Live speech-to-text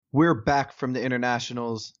We're back from the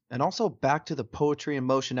internationals and also back to the poetry in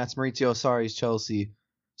motion. That's Maurizio Sarri's Chelsea.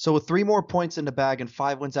 So with 3 more points in the bag and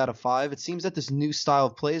 5 wins out of 5, it seems that this new style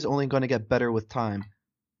of play is only going to get better with time.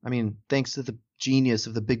 I mean, thanks to the genius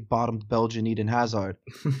of the big-bottomed Belgian Eden Hazard.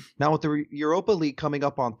 Now with the Europa League coming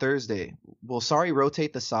up on Thursday, will Sarri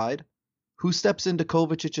rotate the side? Who steps into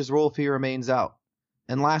Kovacic's role if he remains out?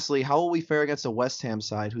 And lastly, how will we fare against a West Ham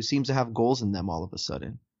side who seems to have goals in them all of a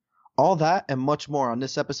sudden? All that and much more on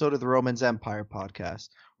this episode of the Romans Empire podcast,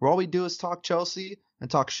 where all we do is talk Chelsea and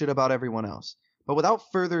talk shit about everyone else. But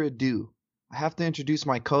without further ado, I have to introduce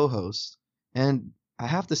my co-host, and I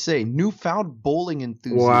have to say, newfound bowling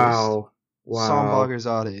enthusiast, Wow. Sam Wow.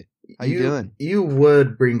 Bagherzadeh. How you You doing? you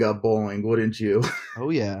would bring up bowling, wouldn't you? Oh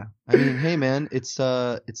yeah. I mean, hey man, it's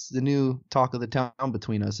the new talk of the town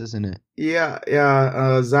between us, isn't it?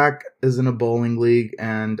 Yeah. Zach is in a bowling league,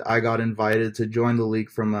 and I got invited to join the league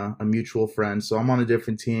from a mutual friend. So I'm on a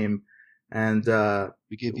different team. And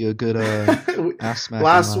We gave you a good ass smacking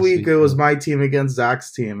last week it was bro. my team against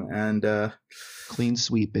Zach's team, and Clean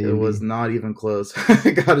sweep, it was baby. not even close.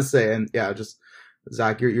 I gotta say, and yeah, just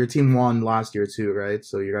Zach, your team won last year too, right?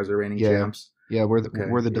 So you guys are reigning Yeah, champs. yeah, Okay,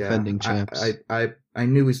 we're the yeah. defending champs. I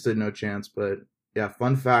knew we stood no chance, but yeah,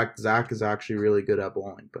 fun fact, Zach is actually really good at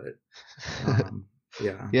bowling, but um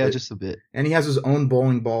yeah. Yeah, just a bit. And he has his own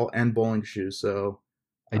bowling ball and bowling shoes, so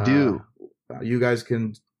I uh do. you guys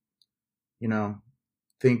can, you know,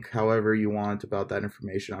 think however you want about that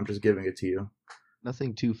information. I'm just giving it to you.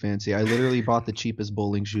 Nothing too fancy. I literally bought the cheapest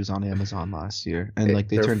bowling shoes on Amazon last year, and Hey, like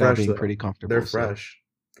they they're turned out fresh being though. pretty They're comfortable. So fresh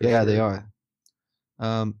for yeah, they sure.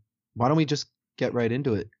 are. Why don't we just get right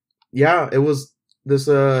into it? Yeah, it was this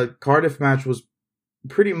Cardiff match was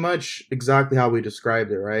pretty much exactly how we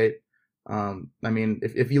described it, right? I mean,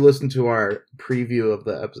 if you listen to our preview of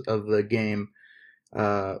of the game,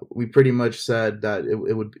 we pretty much said that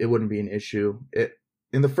it wouldn't be an issue. It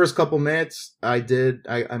in the first couple minutes, I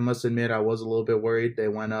must admit I was a little bit worried. They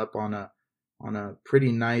went up on a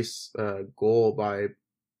pretty nice goal by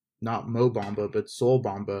not Mo Bamba but Sol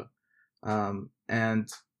Bamba, and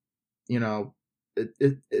you know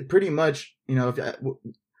it pretty much,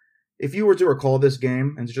 if you were to recall this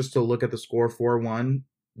game and just to look at the score 4-1,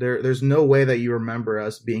 there's no way that you remember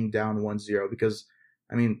us being down 1-0 because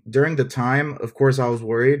I mean, during the time, of course I was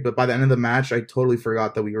worried, but by the end of the match I totally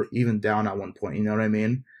forgot that we were even down at one point, you know what I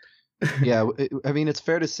mean? Yeah, I mean it's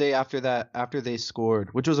fair to say after they scored,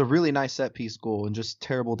 which was a really nice set piece goal and just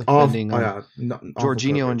terrible defending. Yeah, no, awful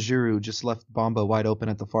Jorginho and coverage. Giroud just left Bamba wide open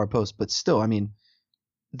at the far post, but still, I mean,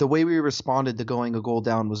 the way we responded to going a goal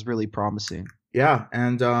down was really promising. Yeah,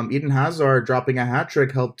 and Eden Hazard dropping a hat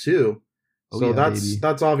trick helped too. Oh So yeah, baby.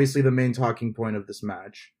 that's obviously the main talking point of this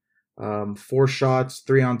match. 4 shots,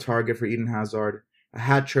 3 on target for Eden Hazard, a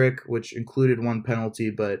hat trick which included one penalty,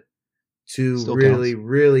 but two Still really counts.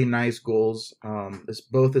 really nice goals. It's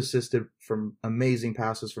both assisted from amazing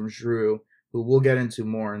passes from Giroud, who we'll get into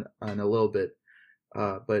more in a little bit.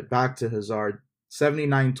 But back to Hazard,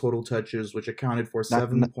 79 total touches, which accounted for Not,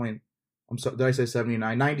 7 point. I'm sorry, did I say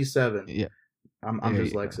 79? 97. yeah, I'm there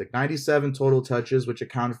you go. dyslexic. 97 total touches, which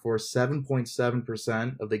accounted for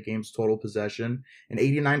 7.7% of the game's total possession, an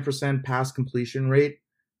 89% pass completion rate.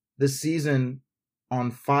 This season,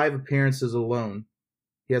 on 5 appearances alone,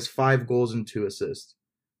 he has 5 goals and 2 assists.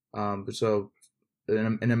 So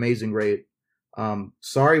an amazing rate.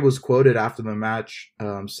 Sarri was quoted after the match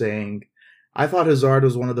saying, "I thought Hazard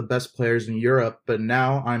was one of the best players in Europe, but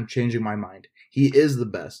now I'm changing my mind. He is the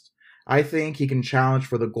best. I think he can challenge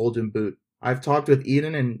for the Golden Boot. I've talked with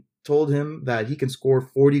Eden and told him that he can score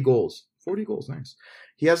 40 goals. 40 goals, nice.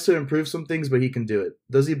 He has to improve some things, but he can do it.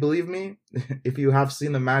 Does he believe me? If you have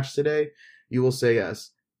seen the match today, you will say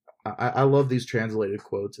yes." I love these translated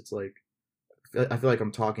quotes. It's like I feel like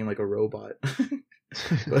I'm talking like a robot,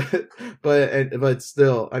 but but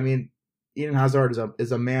still, I mean, Eden Hazard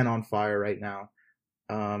is a man on fire right now.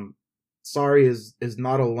 Um, Sorry is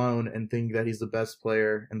not alone in thinking that he's the best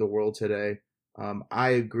player in the world today. I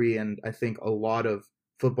agree, and I think a lot of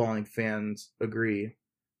footballing fans agree.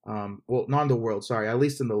 Well, not in the world, sorry, at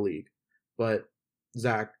least in the league. But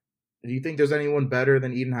Zach, do you think there's anyone better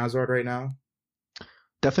than Eden Hazard right now?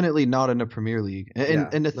 Definitely not in the Premier League. Yeah,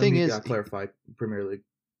 And the let thing me is, clarify. Premier League.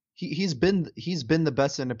 he's been the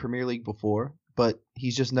best in the Premier League before, but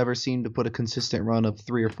he's just never seemed to put a consistent run of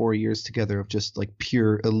 3 or 4 years together of just like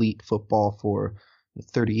pure elite football for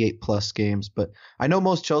 38 plus games. But I know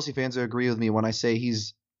most Chelsea fans will agree with me when I say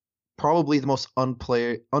he's probably the most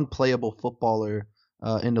unplayable footballer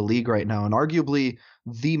in the league right now, and arguably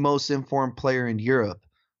the most informed player in Europe.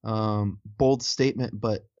 Bold statement,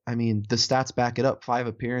 but I mean, the stats back it up. 5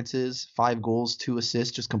 appearances, 5 goals, 2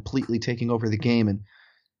 assists, just completely taking over the game. And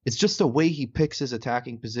it's just the way he picks his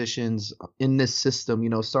attacking positions in this system.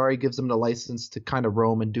 Sarri gives him the license to kind of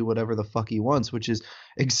roam and do whatever the fuck he wants, which is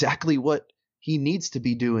exactly what he needs to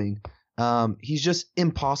be doing. He's just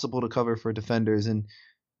impossible to cover for defenders. And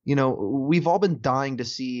we've all been dying to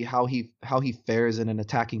see how he fares in an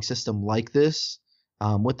attacking system like this,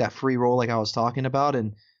 with that free roll like I was talking about.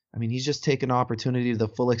 And I mean, he's just taken opportunity to the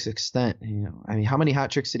fullest extent. I mean, how many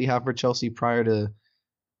hat tricks did he have for Chelsea prior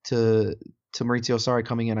to Maurizio Sarri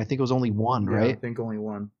coming in? I think it was only one, Yeah, right? I think only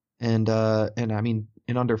one. And I mean,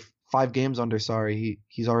 in under 5 games under Sarri,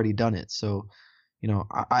 he's already done it. So,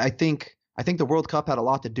 I think the World Cup had a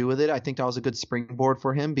lot to do with it. I think that was a good springboard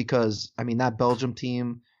for him because, I mean, that Belgium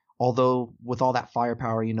team, although with all that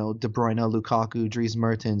firepower, De Bruyne, Lukaku, Dries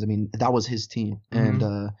Mertens, I mean, that was his team.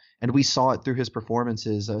 Mm-hmm. And we saw it through his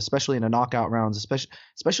performances, especially in the knockout rounds,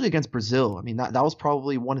 especially against Brazil. I mean, that was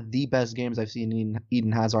probably one of the best games I've seen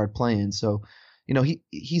Eden Hazard playing. So,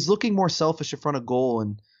 he's looking more selfish in front of goal,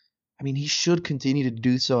 and I mean, he should continue to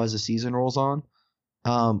do so as the season rolls on.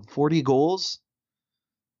 40 goals,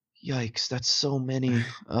 yikes, that's so many.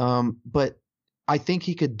 But I think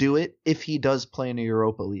he could do it if he does play in a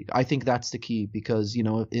Europa League. I think that's the key because,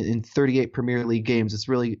 in 38 Premier League games,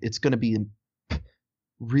 it's going to be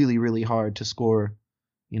really, really hard to score,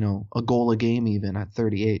 a goal a game even at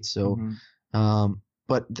 38. So,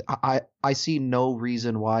 but I see no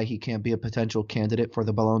reason why he can't be a potential candidate for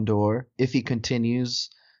the Ballon d'Or if he continues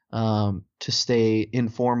to stay in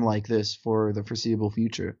form like this for the foreseeable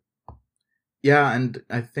future. Yeah, and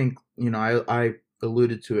I think, I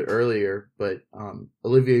alluded to it earlier, but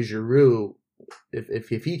Olivier Giroud, if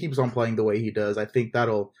he keeps on playing the way he does, I think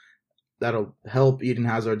that'll help Eden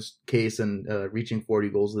Hazard's case in reaching 40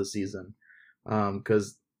 goals this season.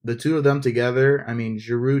 Because the two of them together, I mean,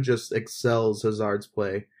 Giroud just excels Hazard's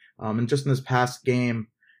play. And just in this past game,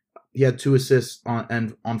 he had 2 assists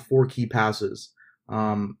on 4 key passes.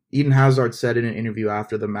 Eden Hazard said in an interview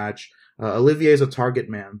after the match, Olivier is a target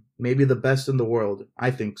man, maybe the best in the world.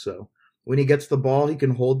 I think so. When he gets the ball, he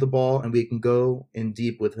can hold the ball and we can go in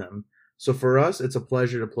deep with him. So for us, it's a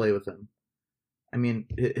pleasure to play with him. I mean,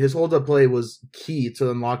 his hold-up play was key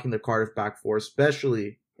to unlocking the Cardiff back four,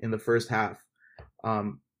 especially in the first half.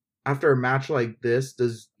 After a match like this,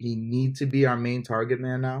 does he need to be our main target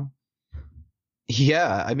man now?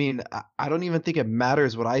 Yeah, I mean, I don't even think it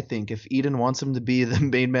matters what I think. If Eden wants him to be the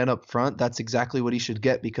main man up front, that's exactly what he should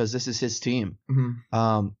get because this is his team.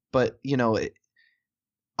 Mm-hmm. But,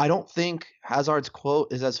 I don't think Hazard's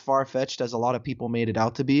quote is as far-fetched as a lot of people made it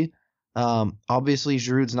out to be. Obviously,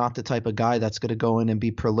 Giroud's not the type of guy that's going to go in and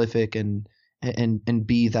be prolific and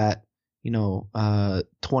be that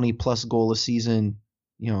 20-plus goal a season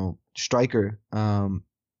striker.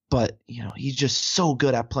 But he's just so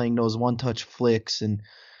good at playing those one-touch flicks and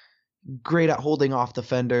great at holding off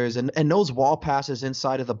defenders and those wall passes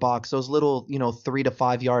inside of the box. Those little 3 to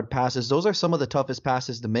 5 yard passes. Those are some of the toughest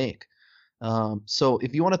passes to make. So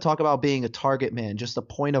if you want to talk about being a target man, just a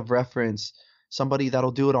point of reference, somebody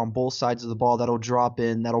that'll do it on both sides of the ball, that'll drop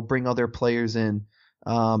in, that'll bring other players in.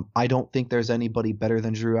 I don't think there's anybody better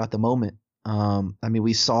than Giroud at the moment. I mean,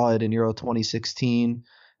 we saw it in Euro 2016.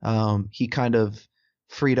 He kind of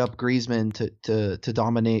freed up Griezmann to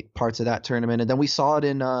dominate parts of that tournament, and then we saw it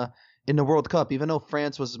in the World Cup. Even though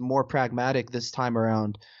France was more pragmatic this time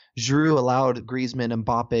around, Giroud allowed Griezmann,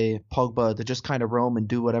 Mbappe, Pogba to just kind of roam and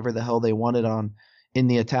do whatever the hell they wanted on in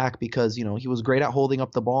the attack because he was great at holding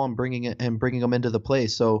up the ball and bringing them into the play.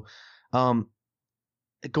 So,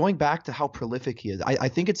 going back to how prolific he is, I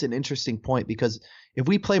think it's an interesting point because if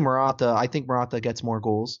we play Morata, I think Morata gets more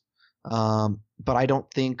goals, but I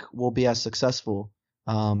don't think we'll be as successful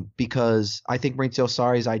because I think Maurizio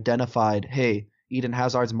Sarri's identified, hey, Eden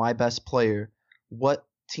Hazard's my best player. What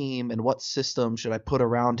team and what system should I put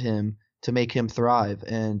around him to make him thrive?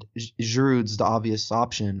 And Giroud's the obvious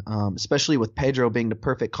option, especially with Pedro being the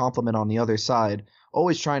perfect complement on the other side,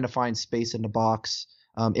 always trying to find space in the box,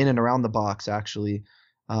 in and around the box, actually.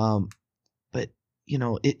 But,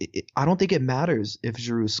 I don't think it matters if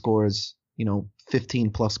Giroud scores, 15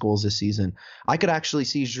 plus goals this season. I could actually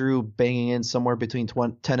see Giroud banging in somewhere between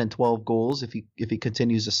 10 and 12 goals if he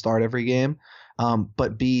continues to start every game,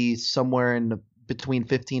 but be somewhere in between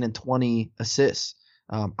 15 and 20 assists.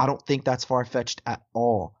 I don't think that's far-fetched at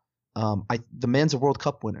all. The man's a World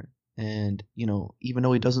Cup winner. And, even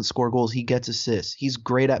though he doesn't score goals, he gets assists. He's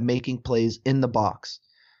great at making plays in the box.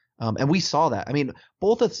 And we saw that. I mean,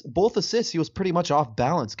 both assists, he was pretty much off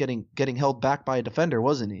balance, getting held back by a defender,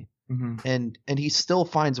 wasn't he? Mm-hmm. And he still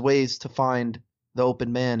finds ways to find the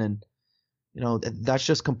open man. And That's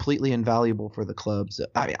just completely invaluable for the clubs.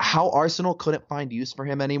 I mean, how Arsenal couldn't find use for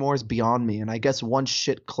him anymore is beyond me. And I guess one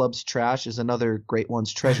shit club's trash is another great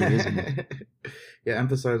one's treasure, isn't it? Yeah,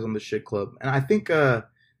 emphasize on the shit club. And I think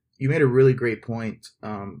you made a really great point.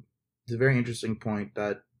 It's a very interesting point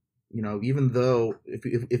that, even though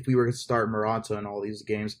if we were to start Morata in all these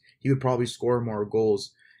games, he would probably score more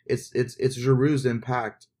goals. It's Giroud's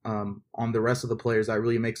impact on the rest of the players that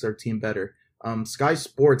really makes our team better. Sky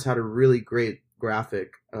Sports had a really great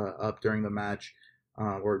graphic up during the match,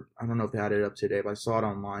 or I don't know if they had it up today, but I saw it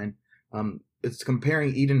online. It's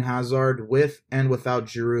comparing Eden Hazard with and without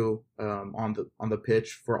Giroud on the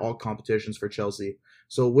pitch for all competitions for Chelsea.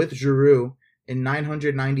 So with Giroud, in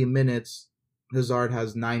 990 minutes, Hazard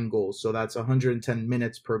has 9 goals, so that's 110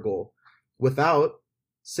 minutes per goal. Without,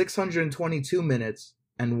 622 minutes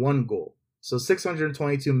and 1 goal, so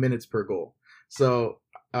 622 minutes per goal. So,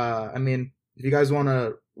 I mean, if you guys want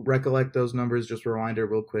to recollect those numbers, just a reminder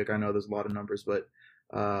real quick. I know there's a lot of numbers, but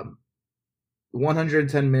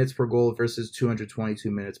 110 minutes per goal versus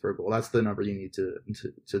 222 minutes per goal. That's the number you need to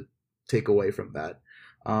take away from that.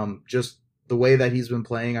 Just the way that he's been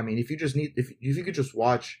playing. I mean, if you could just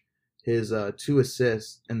watch his 2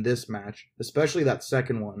 assists in this match, especially that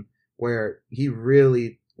second one where he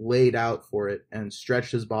really laid out for it and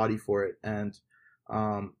stretched his body for it, and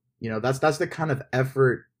that's the kind of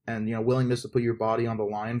effort and willingness to put your body on the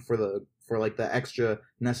line for the extra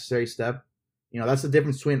necessary step. That's the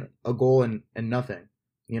difference between a goal and nothing.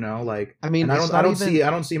 I mean, and I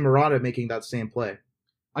don't see Morata making that same play.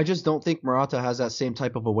 I just don't think Morata has that same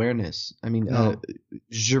type of awareness. I mean, No.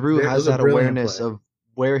 Giroud has that awareness of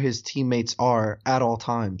where his teammates are at all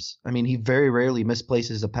times. I mean, he very rarely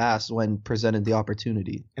misplaces a pass when presented the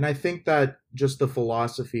opportunity. And I think that just the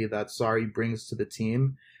philosophy that Sarri brings to the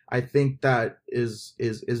team, I think that is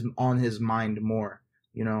on his mind more.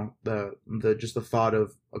 The thought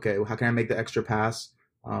of, okay, how can I make the extra pass?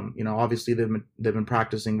 Obviously they've been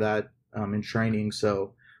practicing that in training,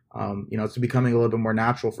 so it's becoming a little bit more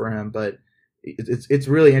natural for him. But it's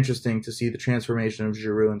really interesting to see the transformation of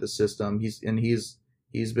Giroud in the system.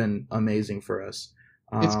 He's been amazing for us.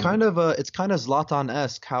 It's kind of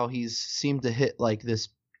Zlatan-esque how he's seemed to hit like this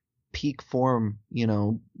peak form,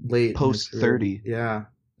 late post 30. Yeah,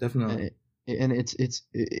 definitely. And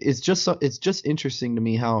it's just interesting to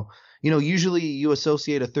me how usually you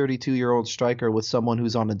associate a 32-year-old striker with someone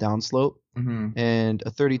who's on a downslope, and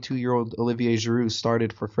a 32-year-old Olivier Giroud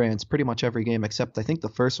started for France pretty much every game except I think the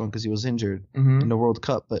first one because he was injured in the World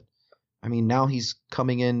Cup. But I mean, now he's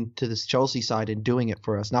coming into this Chelsea side and doing it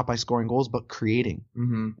for us, not by scoring goals but creating.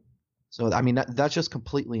 So I mean that's just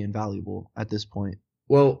completely invaluable at this point.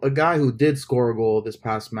 Well, a guy who did score a goal this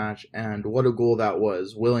past match, and what a goal that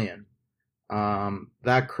was, Willian.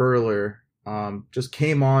 That curler just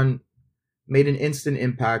came on, made an instant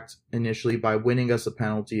impact initially by winning us a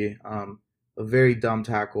penalty. A very dumb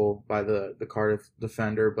tackle by the Cardiff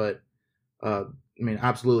defender, but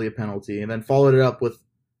absolutely a penalty. And then followed it up with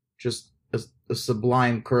just a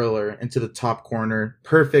sublime curler into the top corner.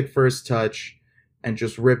 Perfect first touch, and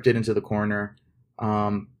just ripped it into the corner.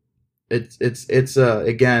 It's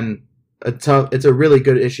again it's a really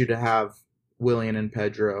good issue to have. Willian and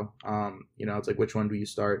Pedro. It's like, which one do you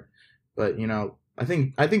start? But I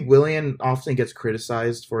think Willian often gets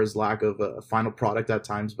criticized for his lack of a final product at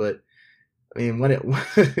times. But I mean,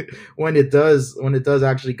 when it does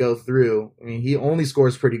actually go through, I mean, he only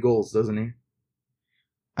scores pretty goals, doesn't he?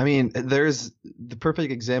 I mean, there's the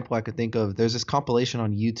perfect example I could think of. There's this compilation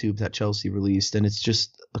on YouTube that Chelsea released, and it's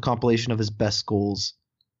just a compilation of his best goals.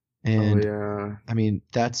 And I mean,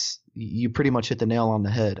 you pretty much hit the nail on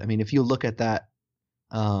the head. I mean, if you look at that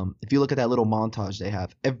little montage they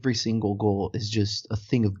have, every single goal is just a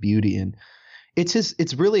thing of beauty, and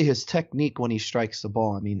it's really his technique when he strikes the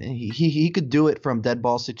ball. I mean, he could do it from dead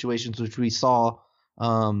ball situations, which we saw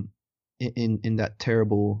in that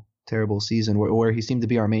terrible season where he seemed to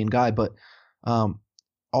be our main guy, but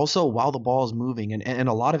also while the ball is moving, and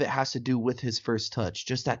a lot of it has to do with his first touch,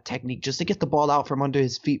 just that technique, just to get the ball out from under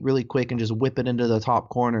his feet really quick and just whip it into the top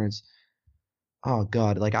corners. Oh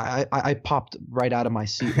God, like I popped right out of my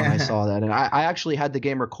seat when I saw that, and I actually had the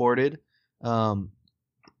game recorded, and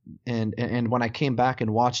when I came back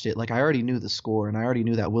and watched it, like I already knew the score, and I already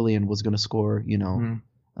knew that Willian was going to score,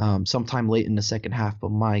 sometime late in the second half.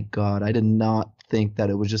 But my God, I did not think that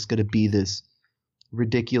it was just going to be this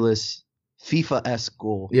ridiculous FIFA-esque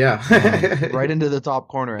goal. Yeah. Right into the top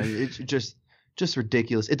corner. It's just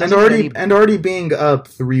ridiculous. It doesn't already being up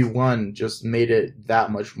 3-1 just made it that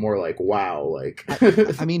much more like, wow. Like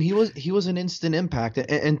I mean, he was an instant impact,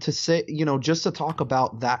 and to say, just to talk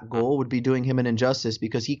about that goal would be doing him an injustice,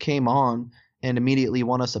 because he came on and immediately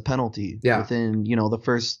won us a penalty Yeah. within, the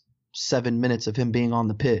first 7 minutes of him being on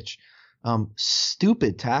the pitch.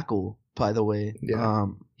 Stupid tackle, by the way. Yeah.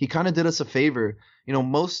 He kind of did us a favor.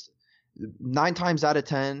 9 times out of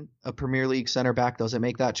 10, a Premier League center back doesn't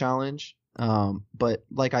make that challenge. But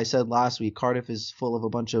like I said last week, Cardiff is full of a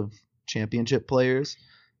bunch of championship players.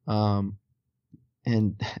 And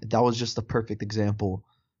that was just the perfect example.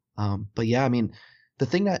 But yeah, I mean, the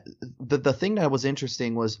thing that was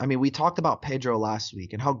interesting was, I mean, we talked about Pedro last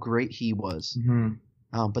week and how great he was.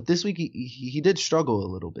 Mm-hmm. But this week he did struggle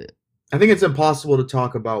a little bit. I think it's impossible to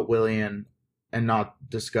talk about Willian and not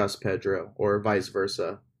discuss Pedro, or vice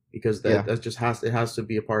versa, because that just has to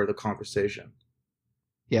be a part of the conversation.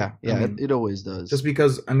 Yeah, I mean, it always does. Just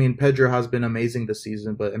because, I mean, Pedro has been amazing this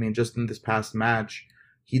season, but I mean, just in this past match,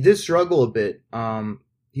 he did struggle a bit.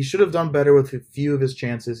 He should have done better with a few of his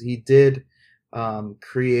chances. He did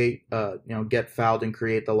get fouled and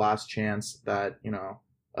create the last chance that,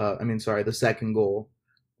 the second goal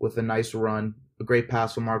with a nice run, a great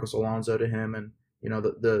pass from Marcos Alonso to him, and,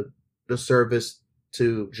 the service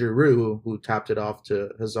to Giroud, who tapped it off to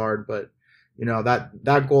Hazard. But,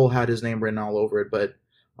 that goal had his name written all over it. But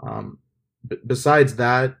besides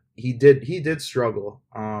that, he did struggle.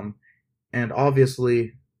 And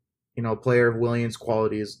obviously, a player of Willian's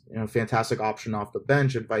quality is, a fantastic option off the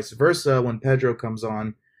bench, and vice versa when Pedro comes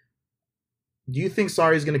on. Do you think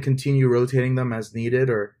Sarri is going to continue rotating them as needed,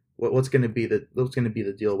 or what's going to be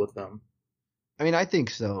the deal with them? I mean, I think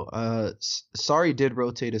so. Sarri did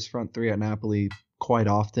rotate his front three at Napoli quite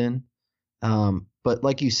often. But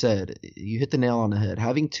like you said, you hit the nail on the head.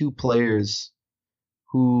 Having two players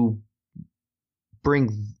who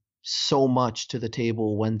bring so much to the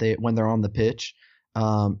table when they're on the pitch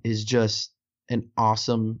is just an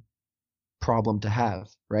awesome problem to have,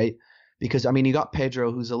 right? Because I mean, you got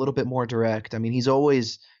Pedro, who's a little bit more direct. I mean, he's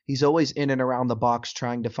always in and around the box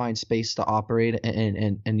trying to find space to operate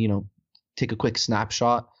and take a quick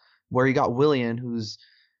snapshot. Where you got Willian, who's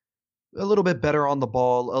a little bit better on the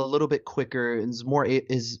ball, a little bit quicker, and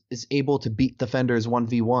is able to beat defenders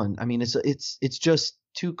 1v1. I mean, it's just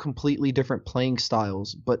two completely different playing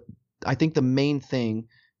styles. But I think the main thing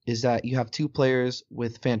is that you have two players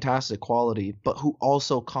with fantastic quality, but who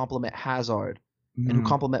also complement Hazard and who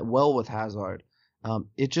complement well with Hazard.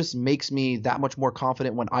 It just makes me that much more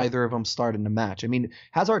confident when either of them start in the match. I mean,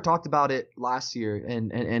 Hazard talked about it last year,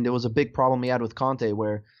 and it was a big problem he had with Conte,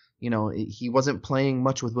 where he wasn't playing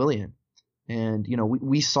much with Willian. And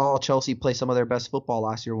we saw Chelsea play some of their best football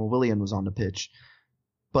last year when Willian was on the pitch.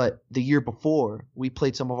 But the year before, we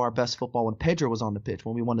played some of our best football when Pedro was on the pitch,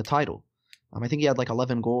 when we won the title. I think he had like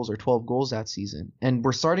 11 goals or 12 goals that season. And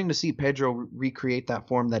we're starting to see Pedro recreate that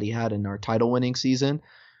form that he had in our title-winning season.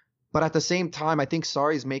 But at the same time, I think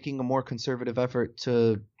Sarri's making a more conservative effort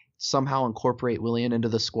to somehow incorporate Willian into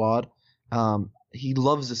the squad. He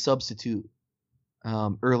loves to substitute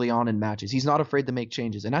early on in matches. He's not afraid to make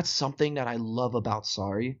changes. And that's something that I love about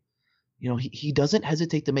Sarri. He doesn't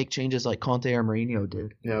hesitate to make changes like Conte or Mourinho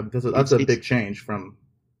did. Yeah, that's a big change from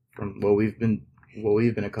what we've been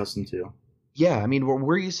accustomed to. Yeah, I mean,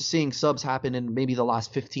 we're used to seeing subs happen in maybe the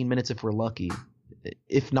last 15 minutes if we're lucky,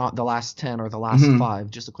 if not the last 10 or the last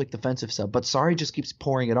 5, just a quick defensive sub. But Sarri just keeps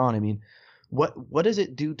pouring it on. I mean, what does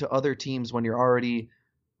it do to other teams when you're already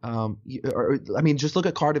just look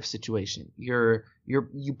at Cardiff's situation.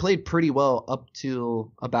 You played pretty well up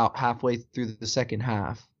to about halfway through the second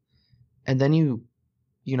half, and then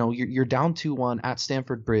you're down 2-1 at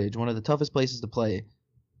Stamford Bridge, one of the toughest places to play,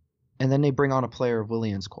 and then they bring on a player of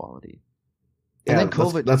Willian's quality. And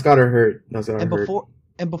then that's gotta hurt.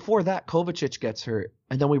 Before that, Kovacic gets hurt,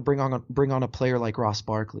 and then we bring on a player like Ross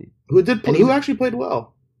Barkley, who actually played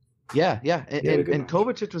well. Yeah, and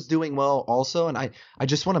Kovacic was doing well also. And I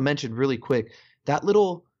just want to mention really quick that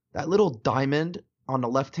little diamond on the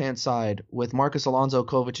left hand side with Marcos Alonso,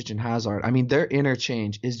 Kovacic, and Hazard. I mean, their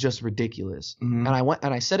interchange is just ridiculous. And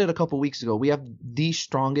I said it a couple weeks ago. We have the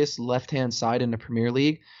strongest left hand side in the Premier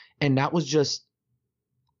League, and that was just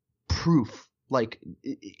proof. Like,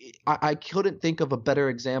 I couldn't think of a better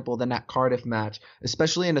example than that Cardiff match,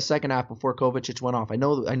 especially in the second half before Kovacic went off. I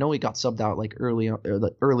know he got subbed out like early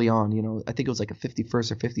on. I think it was like a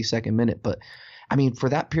 51st or 52nd minute. But I mean, for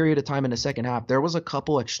that period of time in the second half, there was a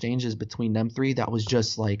couple exchanges between them three that was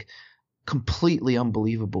just like completely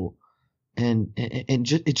unbelievable. And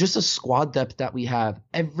it's just a squad depth that we have.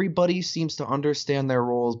 Everybody seems to understand their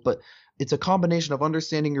roles, but it's a combination of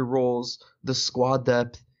understanding your roles, the squad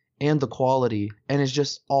depth, and the quality, and it's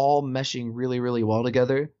just all meshing really, really well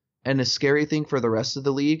together. And the scary thing for the rest of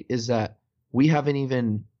the league is that we haven't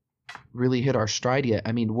even really hit our stride yet.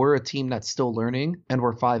 I mean, we're a team that's still learning, and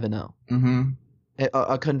we're 5-0. Mm-hmm.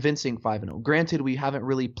 A convincing 5-0. Granted, we haven't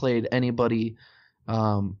really played anybody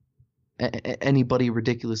um, anybody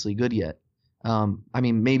ridiculously good yet. I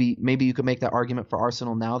mean, maybe you could make that argument for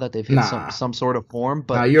Arsenal now that they've hit Nah. some sort of form, Nah,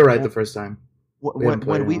 but you're right the first time. We haven't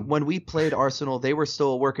played anyone. when we played Arsenal, they were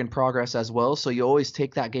still a work in progress as well. So you always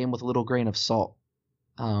take that game with a little grain of salt.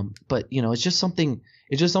 But it's just something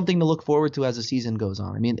to look forward to as the season goes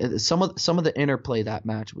on. I mean, some of the interplay that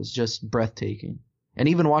match was just breathtaking. And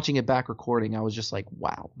even watching it back recording, I was just like,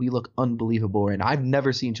 wow, we look unbelievable. And I've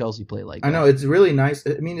never seen Chelsea play like that. I know, it's really nice.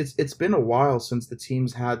 I mean, it's been a while since the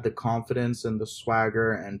teams had the confidence and the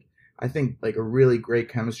swagger, and I think like a really great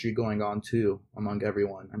chemistry going on too among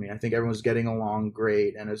everyone. I mean, I think everyone's getting along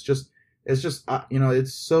great, and it's just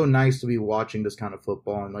it's so nice to be watching this kind of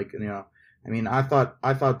football. And like, I mean, I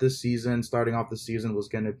thought this season, starting off the season, was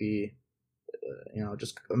going to be,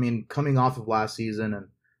 coming off of last season and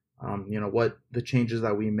what the changes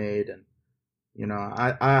that we made, and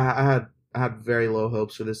I had very low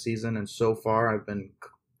hopes for this season, and so far I've been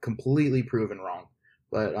completely proven wrong.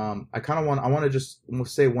 But I want to just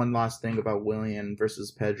say one last thing about Willian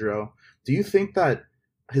versus Pedro. Do you think that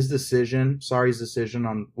his Sarri's decision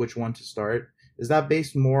on which one to start, is that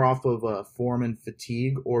based more off of form and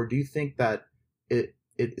fatigue, or do you think that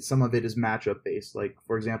some of it is matchup based? Like,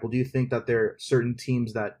 for example, do you think that there are certain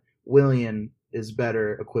teams that Willian is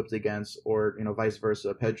better equipped against, or vice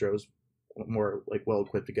versa, Pedro's more like well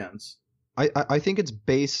equipped against? I think it's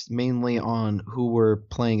based mainly on who we're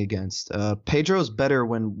playing against. Pedro's better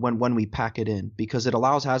when we pack it in, because it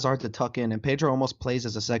allows Hazard to tuck in, and Pedro almost plays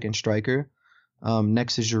as a second striker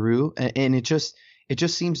next to Giroud, and it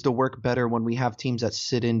just seems to work better when we have teams that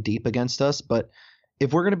sit in deep against us. But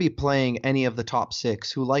if we're going to be playing any of the top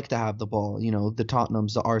six who like to have the ball, the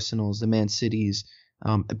Tottenhams, the Arsenals, the Man Cities,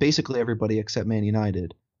 basically everybody except Man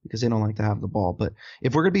United, because they don't like to have the ball. But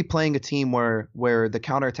if we're going to be playing a team where the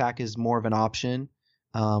counterattack is more of an option,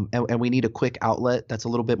 and we need a quick outlet that's a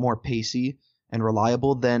little bit more pacey and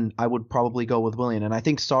reliable, then I would probably go with Willian. And I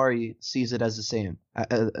think Sarri sees it as the same.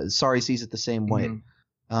 Sarri sees it the same way.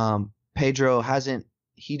 Mm-hmm. Pedro hasn't.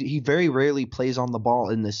 He very rarely plays on the ball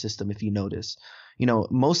in this system, if you notice.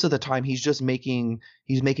 Most of the time he's making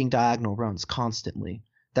diagonal runs constantly.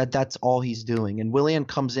 That's all he's doing. And Willian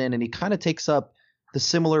comes in and he kind of takes up the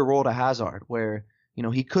similar role to Hazard, where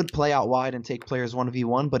he could play out wide and take players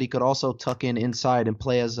 1v1, but he could also tuck in inside and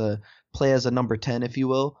play as a number 10, if you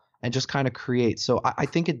will, and just kind of create. So I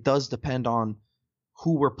think it does depend on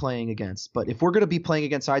who we're playing against. But if we're going to be playing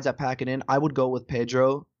against sides that pack it in, I would go with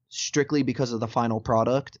Pedro, strictly because of the final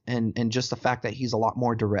product and just the fact that he's a lot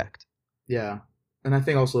more direct. Yeah. And I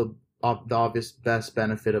think also the obvious best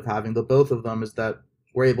benefit of having the both of them is that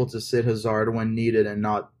we're able to sit Hazard when needed and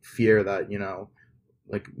not fear that,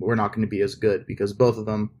 like we're not going to be as good, because both of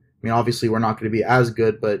them, I mean, obviously we're not going to be as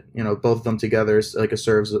good, but, both of them together is like a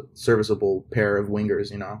serviceable pair of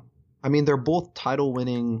wingers, I mean, they're both title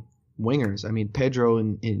winning wingers. I mean, Pedro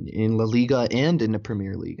in La Liga and in the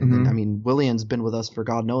Premier League. And Mm-hmm. then, I mean, Willian's been with us for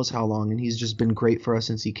God knows how long, and he's just been great for us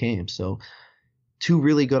since he came. So two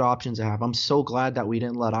really good options to have. I'm so glad that we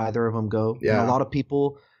didn't let either of them go. Yeah. And a lot of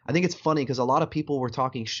people, I think it's funny because a lot of people were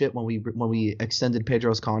talking shit when we extended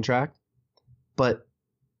Pedro's contract, but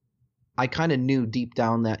I kind of knew deep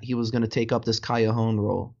down that he was going to take up this Callejon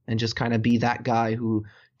role and just kind of be that guy who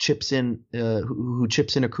chips in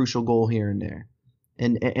a crucial goal here and there,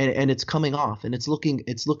 and it's coming off, and it's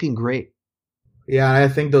looking great. Yeah, I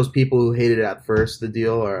think those people who hated it at first, the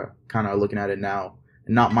deal, are kind of looking at it now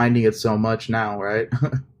and not minding it so much now, right?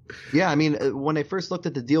 Yeah, I mean, when they first looked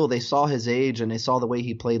at the deal, they saw his age and they saw the way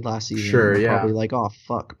he played last season. Sure, and yeah. Probably like, oh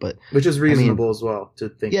fuck, but which is reasonable as well to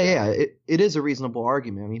think. Yeah, it is a reasonable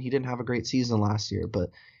argument. I mean, he didn't have a great season last year, but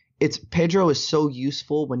Pedro is so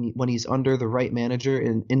useful when he's under the right manager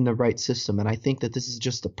and in the right system, and I think that this is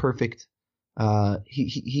just the perfect.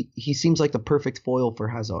 He seems like the perfect foil for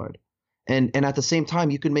Hazard. And at the same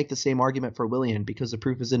time, you can make the same argument for Willian, because the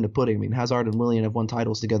proof is in the pudding. I mean, Hazard and Willian have won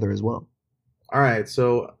titles together as well. All right,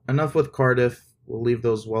 so enough with Cardiff. We'll leave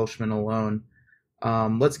those Welshmen alone.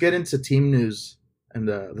 Let's get into team news and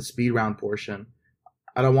the speed round portion.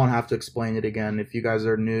 I don't want to have to explain it again. If you guys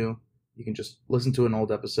are new, you can just listen to an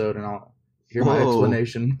old episode and I'll hear my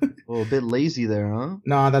explanation. A bit lazy there, huh?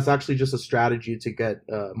 No, that's actually just a strategy to get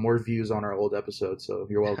more views on our old episodes, so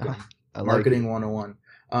you're welcome. Marketing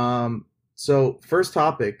 101. So, first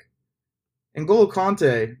topic. N'Golo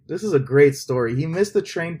Kante, this is a great story. He missed the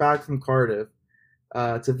train back from Cardiff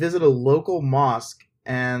to visit a local mosque,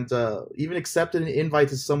 and even accepted an invite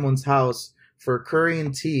to someone's house for curry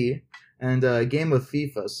and tea. and a game of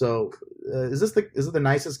FIFA. So, is it the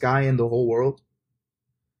nicest guy in the whole world?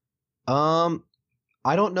 Um,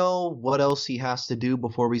 I don't know what else he has to do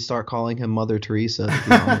before we start calling him Mother Teresa, to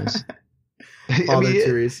be honest. I Father mean,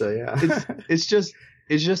 Teresa, it's yeah.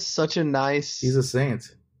 it's just such a He's nice. a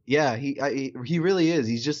saint. Yeah, he really is.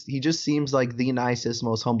 He just seems like the nicest,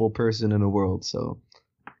 most humble person in the world. So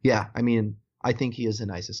yeah, I mean, I think he is the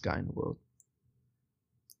nicest guy in the world.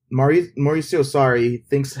 Mauricio Sarri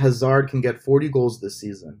thinks Hazard can get 40 goals this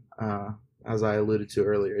season, as I alluded to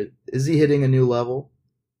earlier. Is he hitting a new level?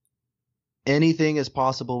 Anything is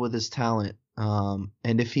possible with his talent.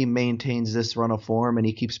 And if he maintains this run of form and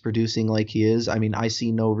he keeps producing like he is, I mean, I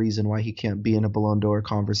see no reason why he can't be in a Ballon d'Or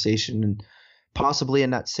conversation and possibly in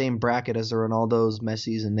that same bracket as the Ronaldos,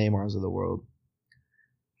 Messis, and Neymars of the world.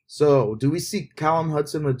 So, do we see Callum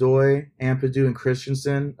Hudson-Odoi, Ampadu, and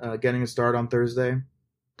Christensen getting a start on Thursday?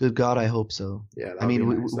 Good God, I hope so. Yeah, that I would be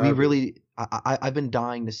mean, nice. we really, I've been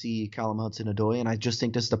dying to see Callum Hudson-Odoi, and I just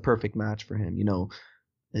think this is the perfect match for him. You know,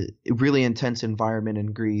 a really intense environment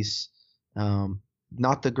in Greece.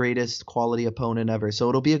 Not the greatest quality opponent ever, so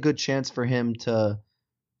it'll be a good chance for him to,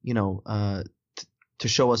 you know, to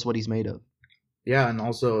show us what he's made of. Yeah, and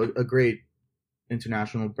also a great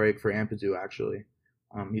international break for Ampadu. Actually,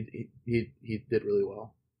 he did really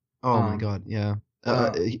well. Oh my Um, God, yeah.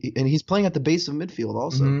 uh, And he's playing at the base of midfield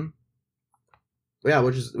also. mhm. Yeah,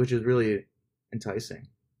 which is really enticing.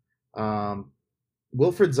 Um,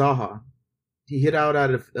 Wilfred Zaha, he hit out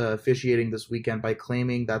at officiating this weekend by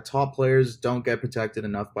claiming that top players don't get protected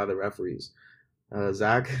enough by the referees.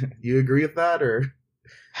 Zach, do you agree with that, or are you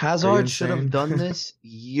Hazard should have insane? done this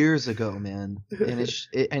years ago, man.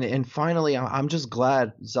 And finally, I'm just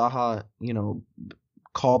glad Zaha, you know,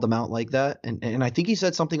 called them out like that. And I think he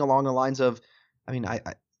said something along the lines of, I mean,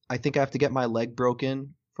 I think I have to get my leg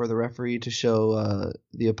broken for the referee to show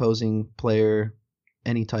the opposing player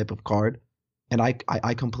any type of card. And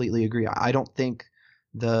I completely agree. I don't think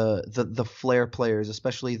the flair players,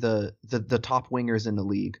 especially the top wingers in the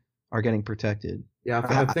league, are getting protected. Yeah,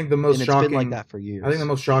 I I, think the and most it's been like shocking. that for I think the years.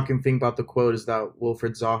 most shocking thing about the quote is that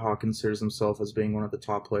Wilfred Zaha considers himself as being one of the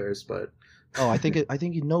top players, but Oh, I think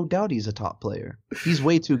no doubt he's a top player. He's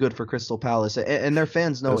way too good for Crystal Palace, and their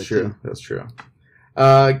fans know that's it true. too. That's true.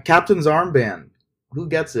 Captain's armband. Who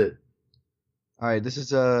gets it? All right, this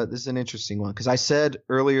is an interesting one because I said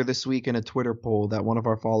earlier this week in a Twitter poll that one of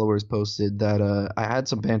our followers posted that I had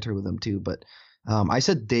some banter with him too, but I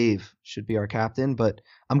said Dave should be our captain, but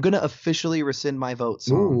I'm gonna officially rescind my vote,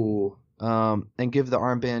 Song, Ooh, and give the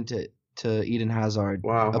armband to Eden Hazard,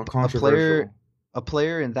 wow, how a player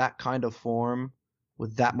controversial. in that kind of form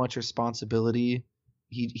with that much responsibility.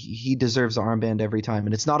 He deserves the armband every time,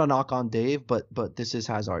 and it's not a knock on Dave, but this is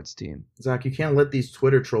Hazard's team. Zach, you can't let these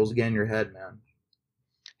Twitter trolls get in your head, man.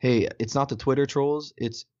 Hey, it's not the Twitter trolls,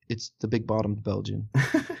 it's the big bottomed Belgian.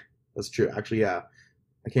 That's true. Actually, yeah,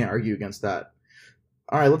 I can't argue against that.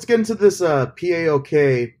 All right, let's get into this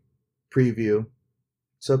PAOK preview.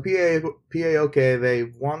 So PAOK, they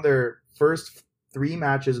won their first three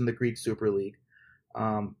matches in the Greek Super League.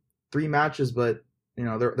 Three matches, but you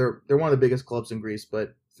know they're one of the biggest clubs in Greece.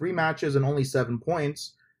 But three matches and only 7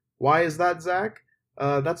 points. Why is that, Zach?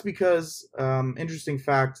 That's because interesting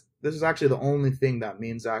fact. This is actually the only thing that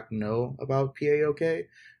me and Zach know about PAOK.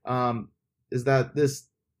 Is that this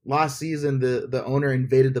last season the owner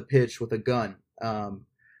invaded the pitch with a gun.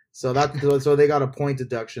 So they got a point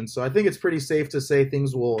deduction. So I think it's pretty safe to say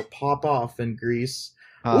things will pop off in Greece.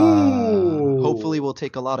 Hopefully Ooh. we'll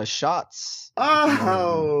take a lot of shots.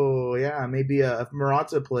 Oh, yeah. Maybe if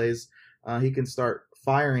Morata plays, he can start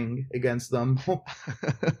firing against them.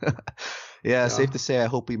 Yeah, Yeah. safe to say I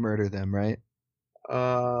hope we murder them, right?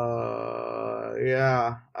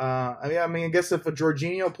 Yeah. I mean, I guess if a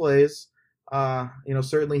Jorginho plays,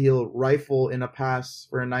 certainly he'll rifle in a pass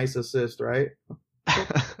for a nice assist, right?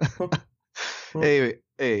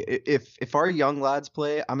 If our young lads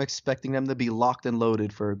play, I'm expecting them to be locked and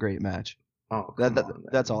loaded for a great match. Oh, That, come that on,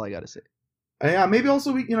 that's man. all I gotta say. Yeah, maybe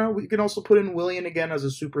also we can also put in Willian again as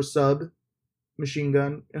a super sub machine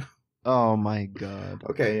gun. Oh my God.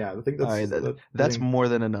 Okay, yeah, I think All right, I that's think more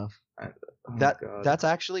than enough. oh my That god, that's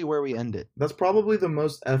actually where we end it. that's probably the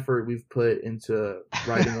most effort we've put into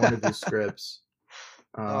writing one of these scripts.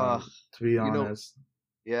 Uh, To be you know, honest,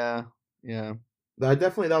 yeah, yeah.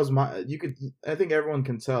 that was my. I think everyone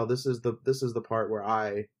can tell this is the part where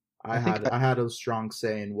I I think had I had a strong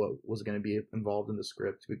say in what was going to be involved in the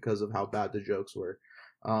script because of how bad the jokes were.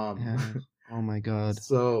 Um, yeah. Oh my God.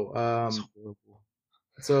 so It's um, horrible.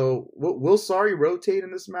 So will Sari rotate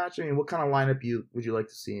in this match? I mean, what kind of lineup would you like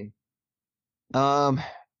to see? Um,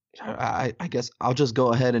 I guess I'll just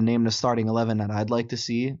go ahead and name the starting 11 that I'd like to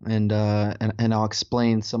see, and I'll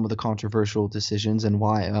explain some of the controversial decisions and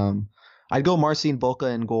why. I'd go Marcin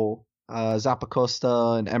Bulka in goal,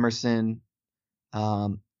 Zappacosta and Emerson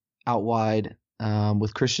um, out wide,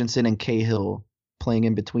 with Christensen and Cahill playing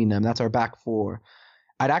in between them. That's our back four.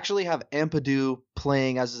 I'd actually have Ampadu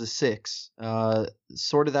playing as the six,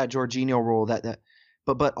 sort of that Jorginho role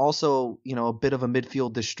but also a bit of a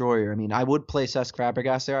midfield destroyer. I mean, I would play Cesc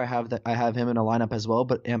Fabregas there. I have him in a lineup as well,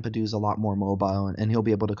 but Ampadu's a lot more mobile and he'll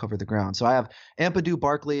be able to cover the ground. So I have Ampadu,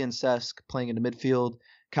 Barkley, and Cesc playing in the midfield.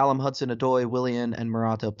 Callum Hudson-Odoi, Willian, and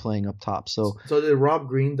Morata playing up top. So did Rob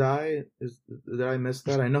Green die? Did I miss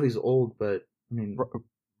that? I know he's old, but I mean,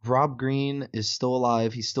 Rob Green is still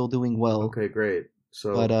alive. He's still doing well. Okay, great.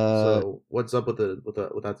 But So what's up with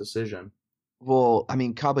that decision? well, I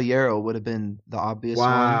mean, Caballero would have been the obvious one.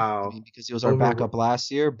 Wow. I mean, because he was our backup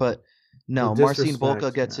last year. But no, The Marcin disrespect,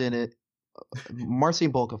 Bulka gets man. in it.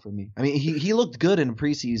 Marcin Bulka for me. I mean, he looked good in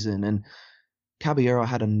preseason, and Caballero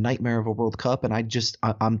had a nightmare of a World Cup, and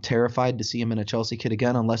I'm terrified to see him in a Chelsea kit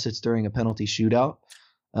again, unless it's during a penalty shootout.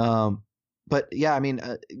 But yeah, I mean,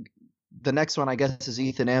 the next one I guess is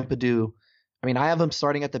Ethan Ampadu. I mean, I have him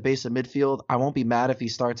starting at the base of midfield. I won't be mad if he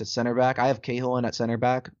starts at center back. I have Cahill in at center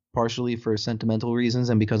back, partially for sentimental reasons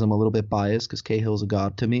and because I'm a little bit biased because Cahill's a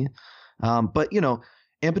god to me. But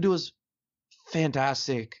Ampadu was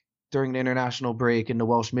fantastic during the international break in the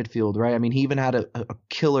Welsh midfield, right? I mean, he even had a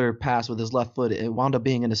killer pass with his left foot. It wound up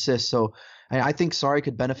being an assist. So I think Sarri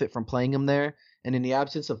could benefit from playing him there. And in the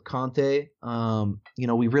absence of Conte,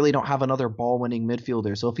 we really don't have another ball-winning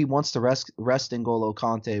midfielder. So if he wants to rest N'Golo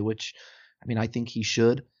Conte, which I mean, I think he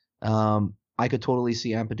should. I could totally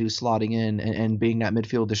see Ampadu slotting in and being that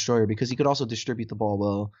midfield destroyer because he could also distribute the ball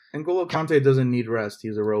well. N'Golo Kante doesn't need rest.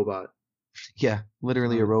 He's a robot. Yeah,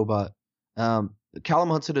 literally a robot. Callum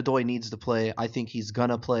Hudson-Odoi needs to play. I think he's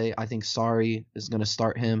gonna play. I think Sarri is gonna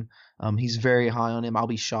start him. He's very high on him. I'll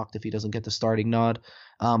be shocked if he doesn't get the starting nod.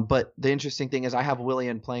 But the interesting thing is I have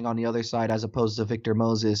Willian playing on the other side as opposed to Victor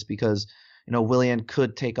Moses because Willian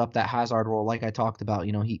could take up that Hazard role like I talked about.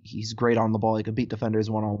 He's great on the ball. He could beat defenders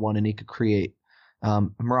one-on-one and he could create.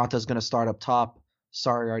 Morata's going to start up top.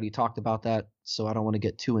 Sorry, I already talked about that, so I don't want to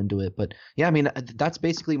get too into it. But yeah, I mean, that's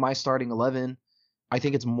basically my starting 11. I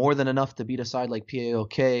think it's more than enough to beat a side like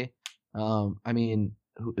PAOK. I mean,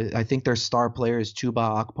 I think their star player is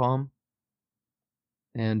Chuba Akpom.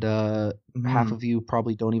 And half of you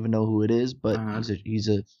probably don't even know who it is, but he's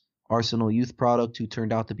a Arsenal youth product who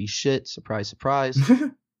turned out to be shit. Surprise, surprise.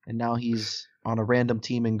 And now he's on a random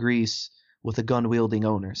team in Greece with a gun-wielding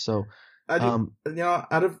owner. So, out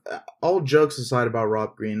of all jokes aside about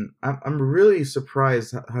Rob Green, I'm really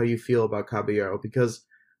surprised how you feel about Caballero because,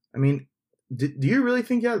 I mean, do you really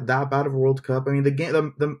think he had that bad of a World Cup? I mean, the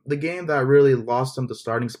game that really lost him the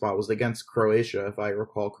starting spot was against Croatia, if I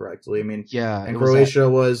recall correctly. I mean, yeah, and Croatia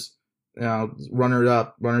was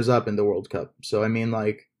runners up in the World Cup. So I mean,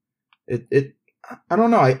 like, I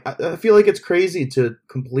don't know. I feel like it's crazy to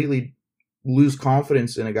completely lose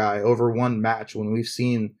confidence in a guy over one match when we've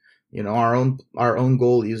seen our own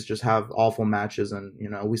goalies just have awful matches and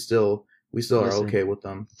we still are okay with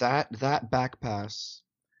them. That back pass.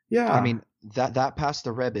 Yeah. I mean that pass to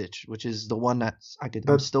Rebic, which is the one that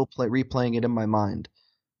I'm still replaying it in my mind.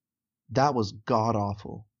 That was god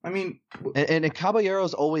awful. I mean, and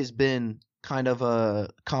Caballero's always been kind of a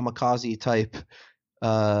kamikaze type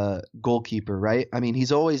goalkeeper, right? I mean,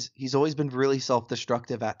 he's always been really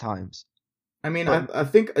self-destructive at times. I mean, I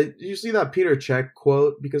think you see that Peter Cech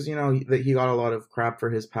quote because that he got a lot of crap for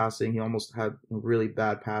his passing. He almost had a really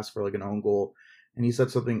bad pass for like an own goal, and he said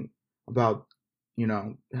something about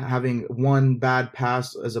having one bad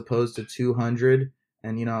pass as opposed to 200,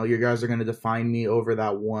 and you guys are going to define me over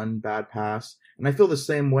that one bad pass. And I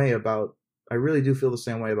really do feel the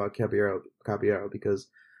same way about Caballero because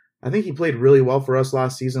I think he played really well for us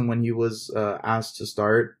last season when he was asked to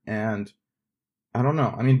start. And I don't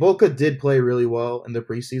know. I mean, Bulka did play really well in the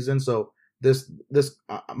preseason. So this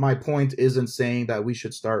my point isn't saying that we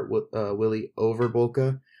should start with Willie over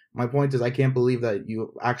Bulka. My point is I can't believe that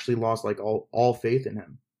you actually lost like all faith in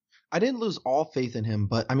him. I didn't lose all faith in him,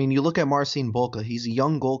 but I mean, you look at Marcin Bulka. He's a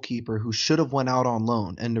young goalkeeper who should have went out on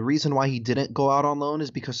loan. And the reason why he didn't go out on loan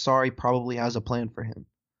is because Sarri probably has a plan for him.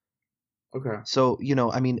 Okay. So,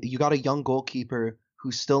 I mean, you got a young goalkeeper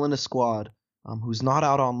who's still in the squad, who's not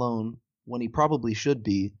out on loan when he probably should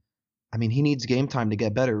be. I mean, he needs game time to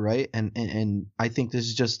get better, right? And I think this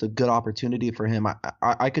is just a good opportunity for him.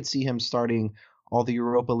 I could see him starting all the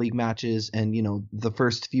Europa League matches and, the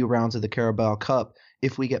first few rounds of the Carabao Cup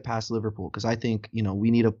if we get past Liverpool. Because I think,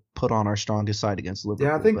 we need to put on our strongest side against Liverpool.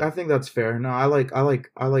 Yeah, I think that's fair. No, I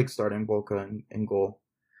like starting Boca in goal.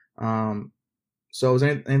 So is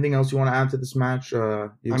there anything else you want to add to this match?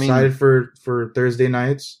 You excited for Thursday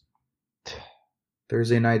nights?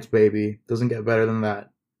 Thursday nights, baby. Doesn't get better than that.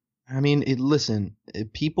 I mean,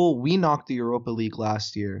 we knocked the Europa League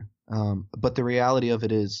last year, but the reality of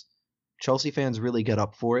it is Chelsea fans really get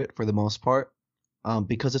up for it for the most part,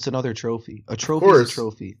 because it's another trophy. A trophy is a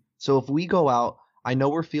trophy. So if we go out, I know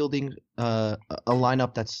we're fielding a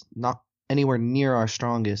lineup that's not anywhere near our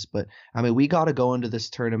strongest, but I mean, we got to go into this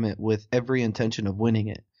tournament with every intention of winning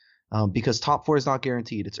it, because top four is not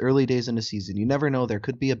guaranteed. It's early days in the season. You never know. There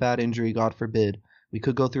could be a bad injury, God forbid. We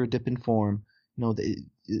could go through a dip in form.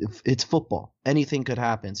 It's football. Anything could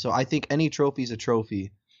happen. So I think any trophy is a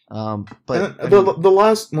trophy. But the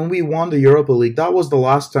last when we won the Europa League, that was the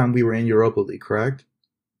last time we were in Europa League, correct?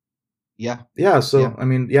 Yeah. Yeah. So yeah. I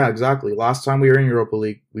mean, yeah, exactly. Last time we were in Europa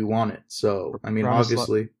League, we won it. So I mean,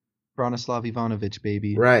 obviously, Branislav Ivanovic,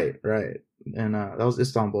 baby. Right. And that was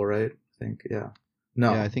Istanbul, right? I think. Yeah.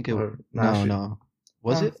 No. Yeah, I think it. No.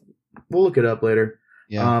 Was it? We'll look it up later.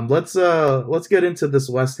 Yeah. Let's get into this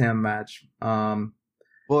West Ham match. Well,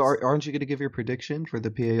 aren't you going to give your prediction for the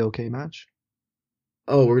PAOK match?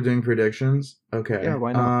 Oh, we're doing predictions? Okay. Yeah,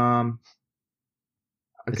 why not?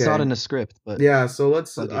 Okay. It's not in the script, but yeah. So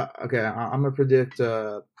let's. Okay, I'm gonna predict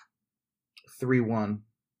 3-1,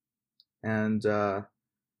 and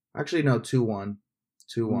actually no, 2-1,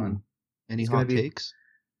 2-1. Any hot takes?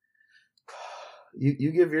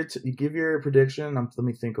 You give your prediction. Let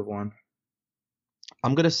me think of one.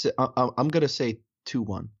 I'm gonna say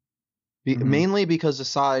 2-1, mainly because the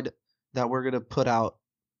side that we're gonna put out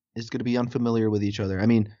is gonna be unfamiliar with each other. I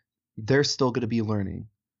mean, they're still gonna be learning.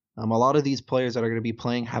 A lot of these players that are gonna be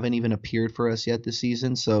playing haven't even appeared for us yet this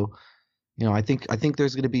season, so I think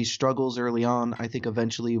there's gonna be struggles early on. I think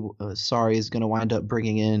eventually Sarri is gonna wind up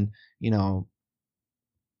bringing in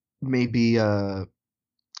maybe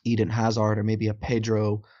Eden Hazard or maybe a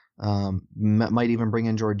Pedro. Might even bring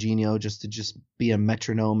in Jorginho just to be a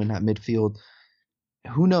metronome in that midfield.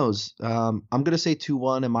 Who knows? I'm gonna say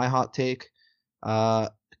 2-1 in my hot take.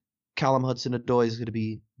 Callum Hudson-Odoi is gonna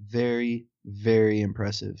be very, very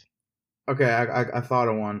impressive. Okay, I thought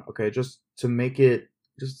of one. Okay, just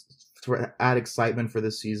to add excitement for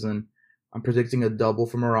this season, I'm predicting a double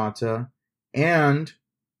for Morata and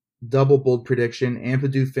double bold prediction.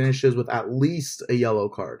 Ampadu finishes with at least a yellow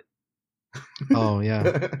card. Oh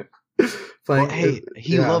yeah.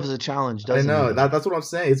 He loves a challenge, doesn't he? I know. That's what I'm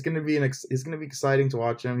saying. It's gonna be exciting to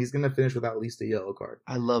watch him. He's gonna finish with at least a yellow card.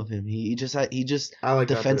 I love him. He just I like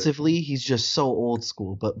defensively he's just so old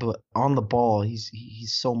school, but on the ball he's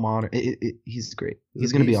so modern. He's great.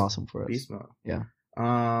 He's gonna be awesome for us. Beast mode. Yeah.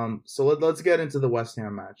 So let's get into the West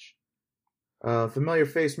Ham match. Familiar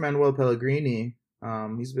face Manuel Pellegrini.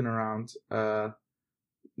 He's been around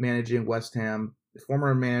managing West Ham.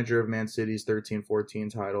 Former manager of Man City's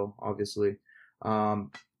 13-14 title, obviously. So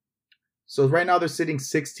right now they're sitting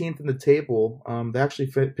 16th in the table. They actually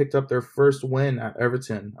picked up their first win at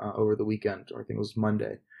Everton over the weekend. I think it was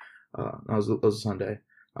Monday. It was Sunday.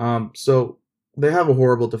 So they have a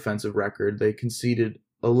horrible defensive record. They conceded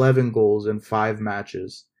 11 goals in 5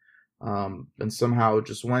 matches, and somehow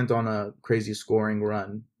just went on a crazy scoring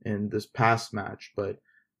run in this past match. But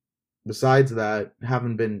besides that,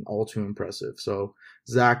 haven't been all too impressive. So,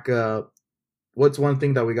 Zach, what's one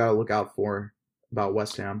thing that we got to look out for about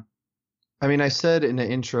West Ham? I mean, I said in the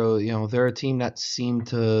intro, they're a team that seemed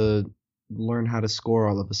to learn how to score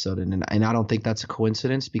all of a sudden. And I don't think that's a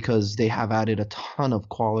coincidence because they have added a ton of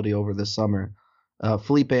quality over the summer.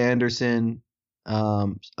 Felipe Anderson,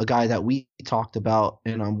 a guy that we talked about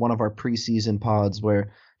in one of our preseason pods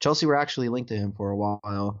where Chelsea were actually linked to him for a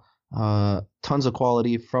while. Tons of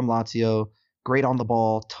quality from Lazio, great on the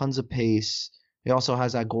ball, tons of pace. He also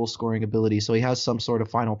has that goal scoring ability, so he has some sort of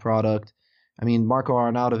final product. I mean, Marko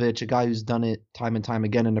Arnautovic, a guy who's done it time and time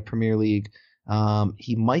again in the Premier League.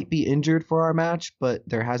 He might be injured for our match, but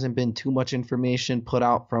there hasn't been too much information put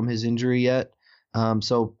out from his injury yet.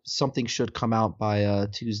 So something should come out by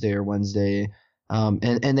Tuesday or Wednesday.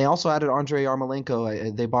 And they also added Andrei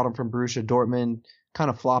Yarmolenko. They bought him from Borussia Dortmund. Kind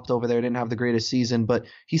of flopped over there, didn't have the greatest season, but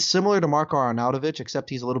he's similar to Marko Arnautovic, except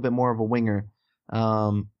he's a little bit more of a winger.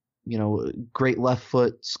 Great left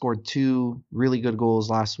foot, scored 2 really good goals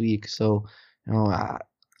last week. So,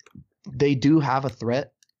 they do have a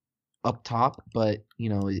threat up top, but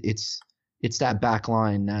it's that back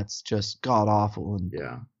line that's just god awful. And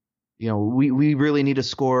we really need to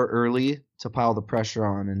score early to pile the pressure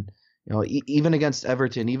on. And Even against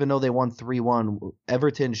Everton, even though they won 3-1,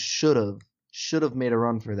 Everton should have made a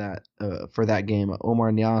run for that game.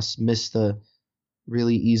 Omar Nias missed a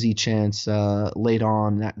really easy chance late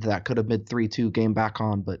on that could have been 3-2 game back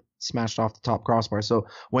on, but smashed off the top crossbar. So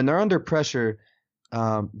when they're under pressure,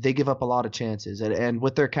 they give up a lot of chances. And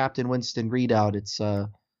with their captain Winston Reid out, it's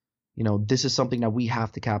this is something that we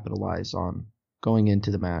have to capitalize on going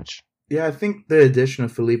into the match. Yeah, I think the addition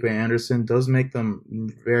of Felipe Anderson does make them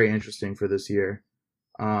very interesting for this year.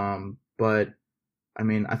 But I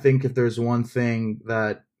mean, I think if there's one thing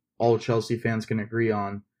that all Chelsea fans can agree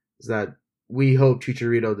on is that we hope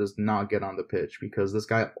Chicharito does not get on the pitch, because this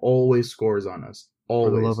guy always scores on us.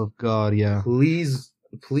 Always. For the love of God, yeah. Please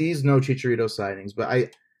no Chicharito sightings.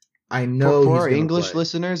 But I know for our English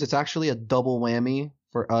listeners, it's actually a double whammy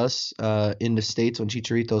for us in the States when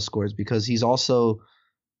Chicharito scores, because he's also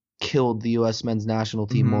killed the U.S. men's national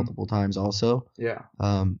team multiple times also. Yeah.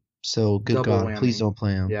 So good double God, whammy. Please don't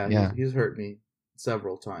play him. Yeah. He's hurt me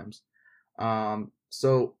several times.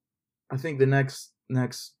 So I think the next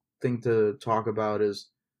thing to talk about is,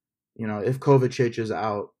 if Kovacic is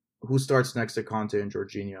out, who starts next to Conte and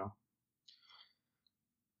Jorginho?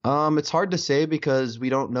 It's hard to say because we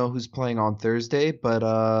don't know who's playing on Thursday, but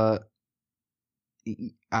I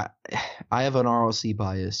have an RLC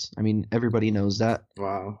bias. I mean, everybody knows that.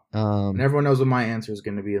 Wow. And everyone knows what my answer is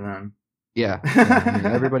going to be then. Yeah. I mean,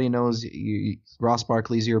 everybody knows Ross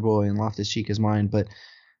Barkley's your boy and Loftus-Cheek is mine, but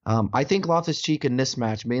I think Loftus-Cheek in this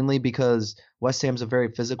match, mainly because West Ham's a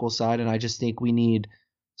very physical side, and I just think we need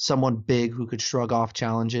someone big who could shrug off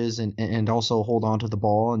challenges and also hold on to the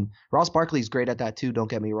ball. And Ross Barkley's great at that too, don't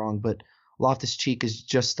get me wrong, but Loftus-Cheek is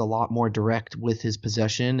just a lot more direct with his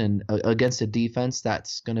possession, and against a defense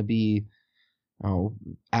that's going to be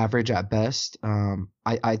average at best,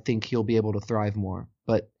 I think he'll be able to thrive more.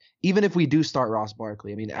 But even if we do start Ross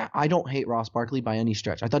Barkley, I mean, I don't hate Ross Barkley by any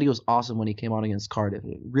stretch. I thought he was awesome when he came on against Cardiff.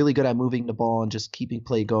 Really good at moving the ball and just keeping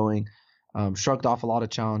play going. Shrugged off a lot of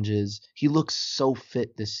challenges. He looks so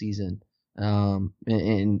fit this season.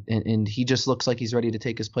 And he just looks like he's ready to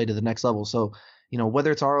take his play to the next level. So,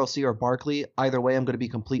 whether it's RLC or Barkley, either way, I'm going to be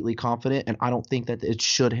completely confident, and I don't think that it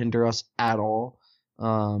should hinder us at all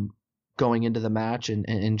going into the match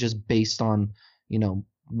and just based on,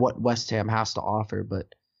 what West Ham has to offer.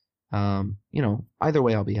 But, either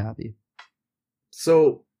way, I'll be happy.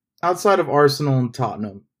 So, outside of Arsenal and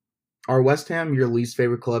Tottenham, are West Ham your least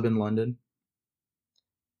favorite club in London?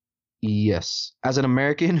 Yes. As an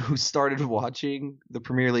American who started watching the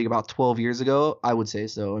Premier League about 12 years ago, I would say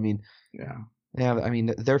so. I mean, yeah.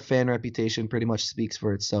 Their fan reputation pretty much speaks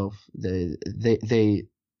for itself. They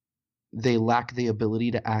lack the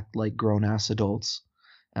ability to act like grown-ass adults.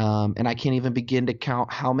 And I can't even begin to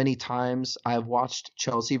count how many times I've watched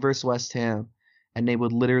Chelsea versus West Ham, and they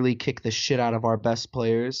would literally kick the shit out of our best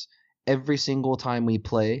players every single time we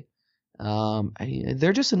play.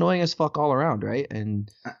 They're just annoying as fuck all around, right? And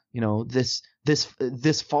this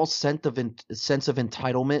false sense of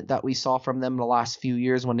entitlement that we saw from them the last few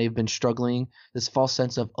years when they've been struggling, this false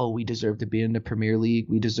sense of, oh, we deserve to be in the Premier League,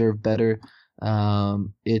 we deserve better.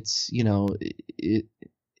 It's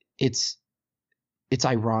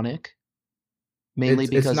ironic, mainly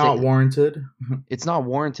because it's not warranted. It's not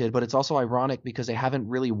warranted, but it's also ironic because they haven't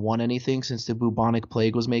really won anything since the bubonic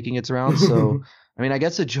plague was making its rounds. So, I mean, I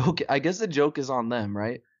guess the joke is on them,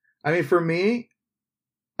 right? I mean, for me,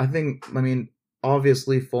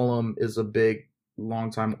 obviously Fulham is a big,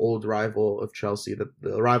 long-time old rival of Chelsea.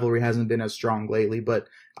 The rivalry hasn't been as strong lately, but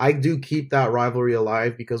I do keep that rivalry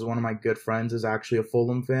alive because one of my good friends is actually a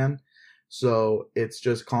Fulham fan. So it's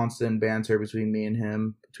just constant banter between me and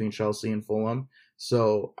him, between Chelsea and Fulham.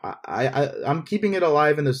 So I'm keeping it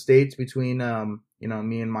alive in the States between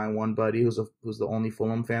me and my one buddy who's the only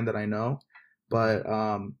Fulham fan that I know. But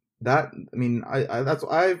I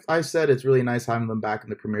said it's really nice having them back in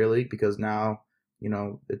the Premier League because now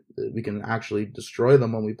we can actually destroy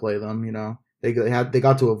them when we play them. They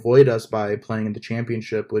got to avoid us by playing in the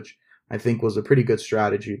Championship, which I think was a pretty good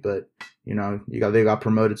strategy, but they got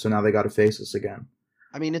promoted, so now they got to face us again.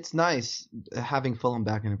 I mean, it's nice having Fulham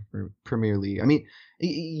back in the Premier League. I mean,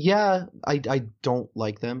 yeah, I don't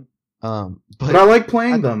like them, but I like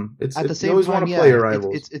playing them. At the same you always time, want to play your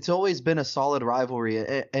rivals. It's always been a solid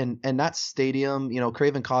rivalry, and that stadium,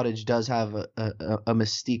 Craven Cottage does have a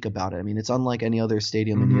mystique about it. I mean, it's unlike any other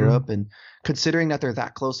stadium in Europe, and considering that they're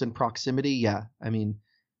that close in proximity, yeah, I mean.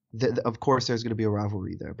 Of course, there's going to be a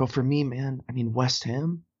rivalry there. But for me, man, I mean, West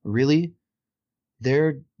Ham, really?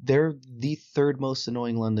 They're the third most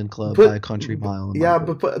annoying London club by a country mile. Yeah,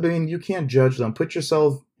 but I mean, you can't judge them. Put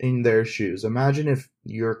yourself in their shoes. Imagine if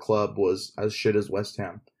your club was as shit as West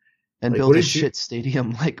Ham. and Like, build a shit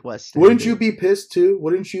stadium like West Ham wouldn't you did. be pissed too?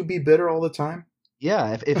 Wouldn't you be bitter all the time?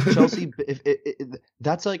 Yeah, if Chelsea, if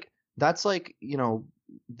that's like that's like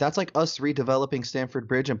us redeveloping Stamford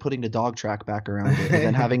Bridge and putting the dog track back around it, and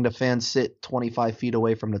then having the fans sit 25 feet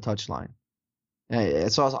away from the touchline.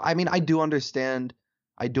 So I mean, I do understand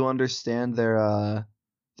their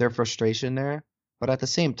frustration there, but at the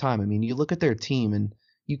same time, I mean, you look at their team and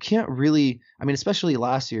you can't really, I mean, especially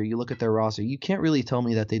last year, you look at their roster, you can't really tell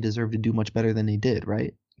me that they deserve to do much better than they did,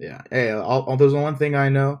 right? Yeah. Hey, there's one thing I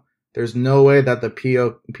know. There's no way that the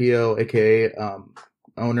PO aka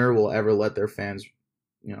owner will ever let their fans,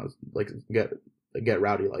 like get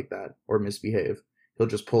rowdy like that or misbehave. He'll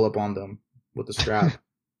just pull up on them with a strap.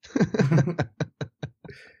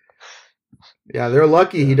 Yeah, they're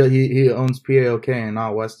lucky he owns PAOK and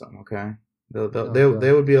not West Ham. Okay,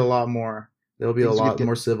 they would be a lot more. They'll be a lot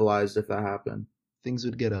more civilized if that happened. Things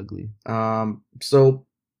would get ugly. So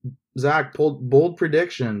Zach, bold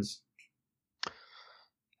predictions.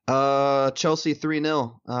 Chelsea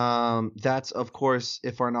 3-0. That's of course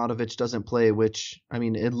if Arnautovic doesn't play, which I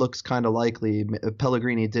mean it looks kind of likely.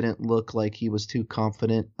 Pellegrini didn't look like he was too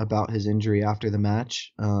confident about his injury after the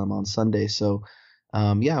match on Sunday. So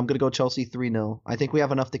yeah, I'm gonna go Chelsea 3-0. I think we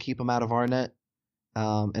have enough to keep him out of our net.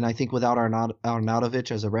 And I think without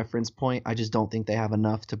Arnautovic as a reference point, I just don't think they have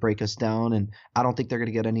enough to break us down, and I don't think they're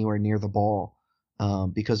gonna get anywhere near the ball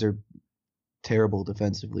because they're terrible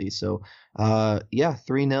defensively. So yeah,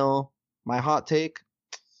 3-0. My hot take,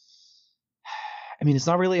 I mean, it's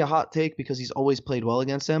not really a hot take because he's always played well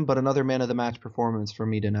against them, but another man of the match performance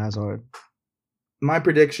from Eden Hazard. My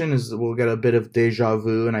prediction is we'll get a bit of deja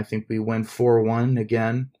vu, and I think we win 4-1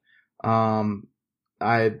 again. I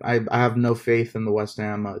have no faith in the West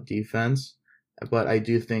Ham defense, but I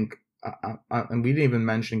do think, and we didn't even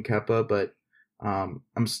mention Kepa, but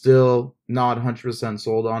I'm still not 100%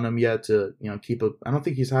 sold on him yet to I don't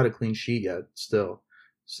think he's had a clean sheet yet still,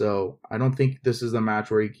 so I don't think this is the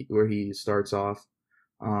match where he starts off.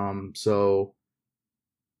 So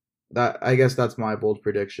that, I guess that's my bold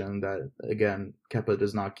prediction, that again Kepa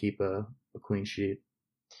does not keep a clean sheet.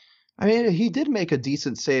 I mean, he did make a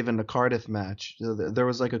decent save in the Cardiff match. There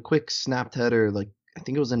was like a quick snapped header, like I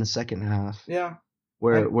think it was in the second half. Yeah.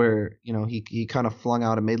 Where he kind of flung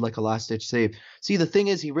out and made like a last ditch save. See, the thing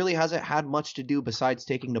is, he really hasn't had much to do besides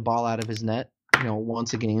taking the ball out of his net,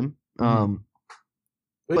 once a game. But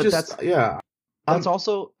that's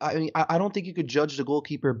also, I mean, I don't think you could judge the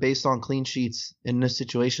goalkeeper based on clean sheets in this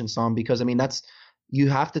situation, Sam, because I mean you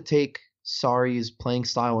have to take Sarri's playing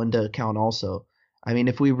style into account also. I mean,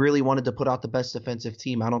 if we really wanted to put out the best defensive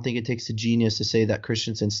team, I don't think it takes a genius to say that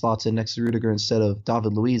Christensen slots in next to Rudiger instead of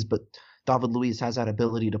David Luiz, but David Luiz has that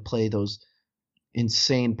ability to play those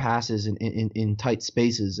insane passes in tight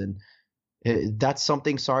spaces, and that's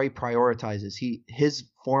something Sarri prioritizes. His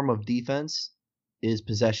form of defense is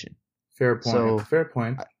possession. Fair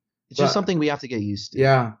point. It's just something we have to get used to.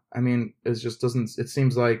 Yeah, I mean, it just doesn't. It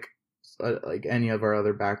seems like any of our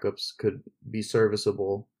other backups could be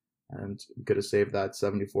serviceable and could have saved that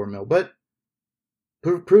 74 mil. But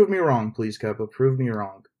prove me wrong, please, Kepa. Prove me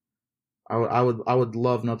wrong. I would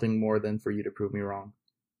love nothing more than for you to prove me wrong.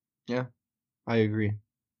 Yeah, I agree.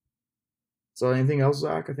 So anything else,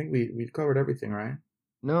 Zach? I think we covered everything, right?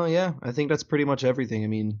 No, yeah, I think that's pretty much everything. I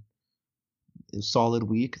mean, a solid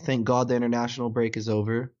week. Thank God the international break is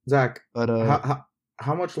over. Zach, but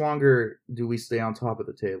how much longer do we stay on top of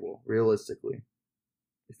the table, realistically?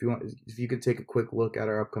 If you could take a quick look at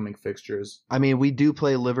our upcoming fixtures. I mean, we do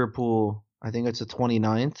play Liverpool. I think it's the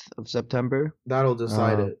 29th of September. That'll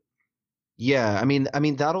decide it. Yeah, I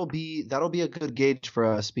mean that'll be a good gauge for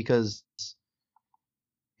us because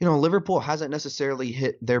Liverpool hasn't necessarily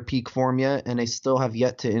hit their peak form yet, and they still have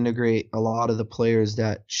yet to integrate a lot of the players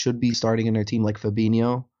that should be starting in their team, like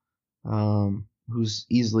Fabinho, who's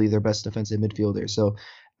easily their best defensive midfielder. So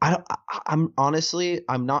I'm honestly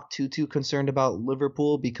not too concerned about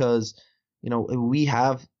Liverpool because we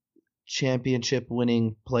have championship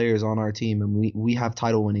winning players on our team, and we have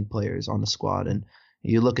title winning players on the squad. And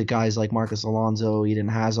you look at guys like Marcos Alonso, Eden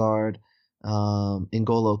Hazard,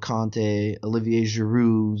 N'Golo Kante, Olivier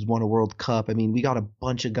Giroud, who's won a World Cup. I mean, we got a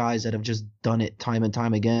bunch of guys that have just done it time and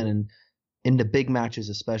time again, and in the big matches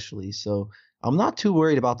especially. So I'm not too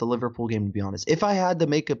worried about the Liverpool game, to be honest. If I had to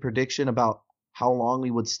make a prediction about how long we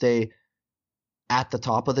would stay at the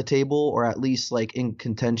top of the table, or at least like in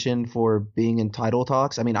contention for being in title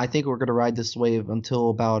talks, I mean, I think we're going to ride this wave until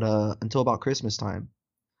about Christmas time.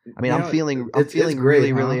 I mean, I'm feeling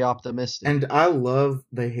great, really optimistic. And I love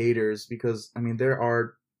the haters because, I mean, there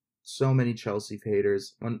are so many Chelsea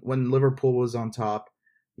haters. When Liverpool was on top,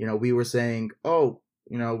 we were saying, oh,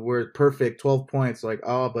 we're perfect, 12 points. Like,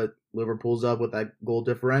 oh, but Liverpool's up with that goal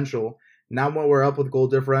differential. Now when we're up with goal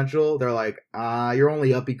differential, they're like, you're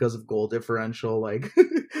only up because of goal differential. Like,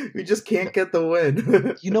 we just can't get the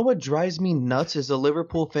win. You know what drives me nuts is the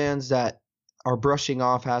Liverpool fans that are brushing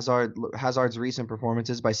off Hazard's recent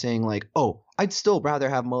performances by saying like, "Oh, I'd still rather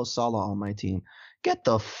have Mo Salah on my team." Get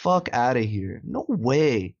the fuck out of here! No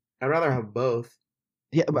way. I'd rather have both.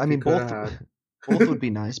 Yeah, I mean coulda both had. both would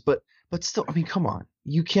be nice, but still, I mean, come on.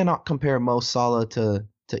 You cannot compare Mo Salah to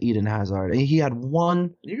Eden Hazard. He had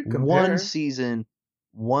one You could compare.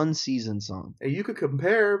 one season, son. You could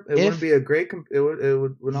compare. It wouldn't be a great. It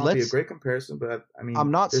would not be a great comparison. But I mean,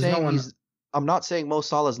 I'm not there's saying no one, I'm not saying Mo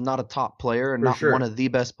Salah is not a top player and For not sure. one of the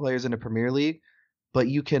best players in the Premier League, but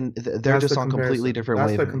you can they're that's just the on completely comparison. different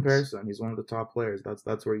That's the wavelengths. comparison. He's one of the top players.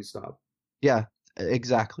 That's where you stop. Yeah,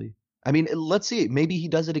 exactly. I mean, let's see. Maybe he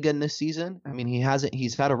does it again this season. I mean,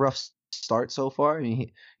 he's had a rough start so far. I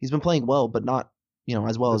mean, he's been playing well, but not,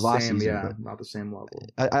 as well as last season. Yeah, But not the same level.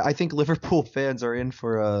 I think Liverpool fans are in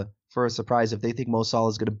for a surprise if they think Mo Salah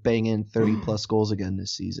is going to bang in 30 plus goals again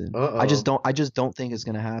this season. Uh-oh. I just don't think it's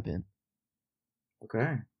going to happen.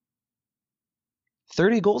 Okay.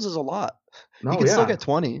 30 goals is a lot. No, He can yeah. still get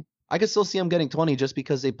 20. I could still see him getting 20 just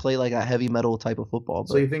because they play like a heavy metal type of football.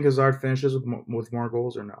 But So you think Hazard finishes with more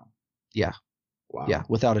goals or no? yeah, Wow. yeah,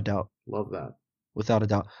 without a doubt. Love that. Without a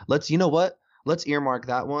doubt. You know what? Let's earmark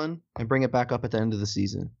that one and bring it back up at the end of the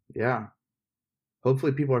season. Yeah.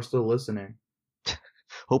 Hopefully people are still listening.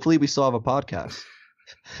 Hopefully we still have a podcast.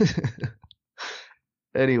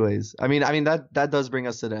 Anyways, I mean that does bring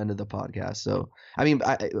us to the end of the podcast. So, I mean,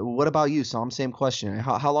 what about you, Sam? Same question.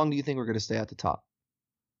 How long do you think we're going to stay at the top?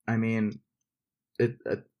 I mean, it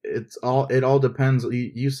all depends.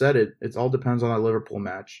 You said it. It all depends on that Liverpool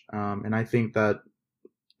match. And I think that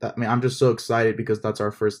I mean, I'm just so excited because that's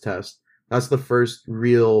our first test. That's the first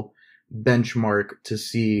real benchmark to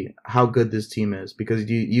see how good this team is. Because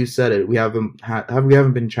you said it. We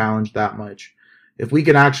haven't been challenged that much. If we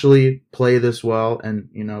can actually play this well and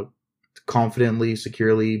confidently,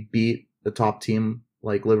 securely beat the top team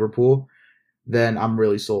like Liverpool, then I'm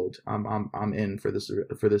really sold. I'm in for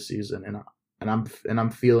this season, and I'm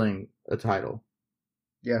feeling a title.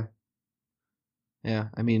 Yeah. Yeah.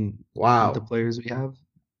 I mean, Wow. the players we have.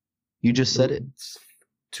 You just said it.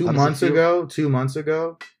 2 months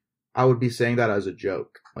ago, I would be saying that as a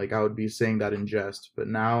joke. Like I would be saying that in jest, but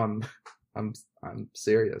now I'm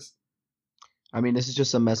serious. I mean, this is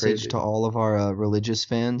just a message Crazy. to all of our religious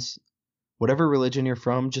fans. Whatever religion you're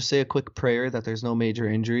from, just say a quick prayer that there's no major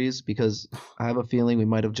injuries, because I have a feeling we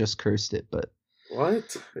might have just cursed it. But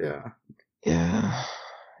What? Yeah. yeah,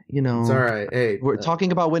 It's all right. Hey, we're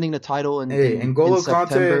talking about winning the title in N'Golo in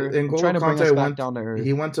September. Kante. I'm trying to bring us Kante back down to earth.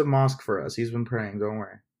 He went to mosque for us. He's been praying. Don't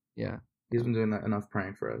worry. Yeah. He's been doing that enough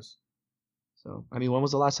praying for us. So, I mean, when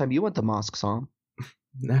was the last time you went to mosque, Sam?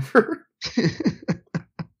 Never.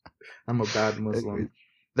 I'm a bad Muslim.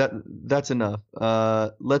 That's enough.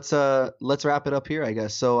 Let's wrap it up here, I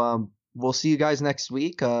guess. So we'll see you guys next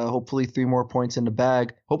week. Hopefully 3 more points in the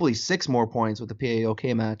bag. Hopefully 6 more points with the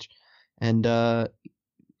PAOK match. And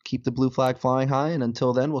keep the blue flag flying high. And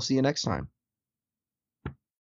until then, we'll see you next time.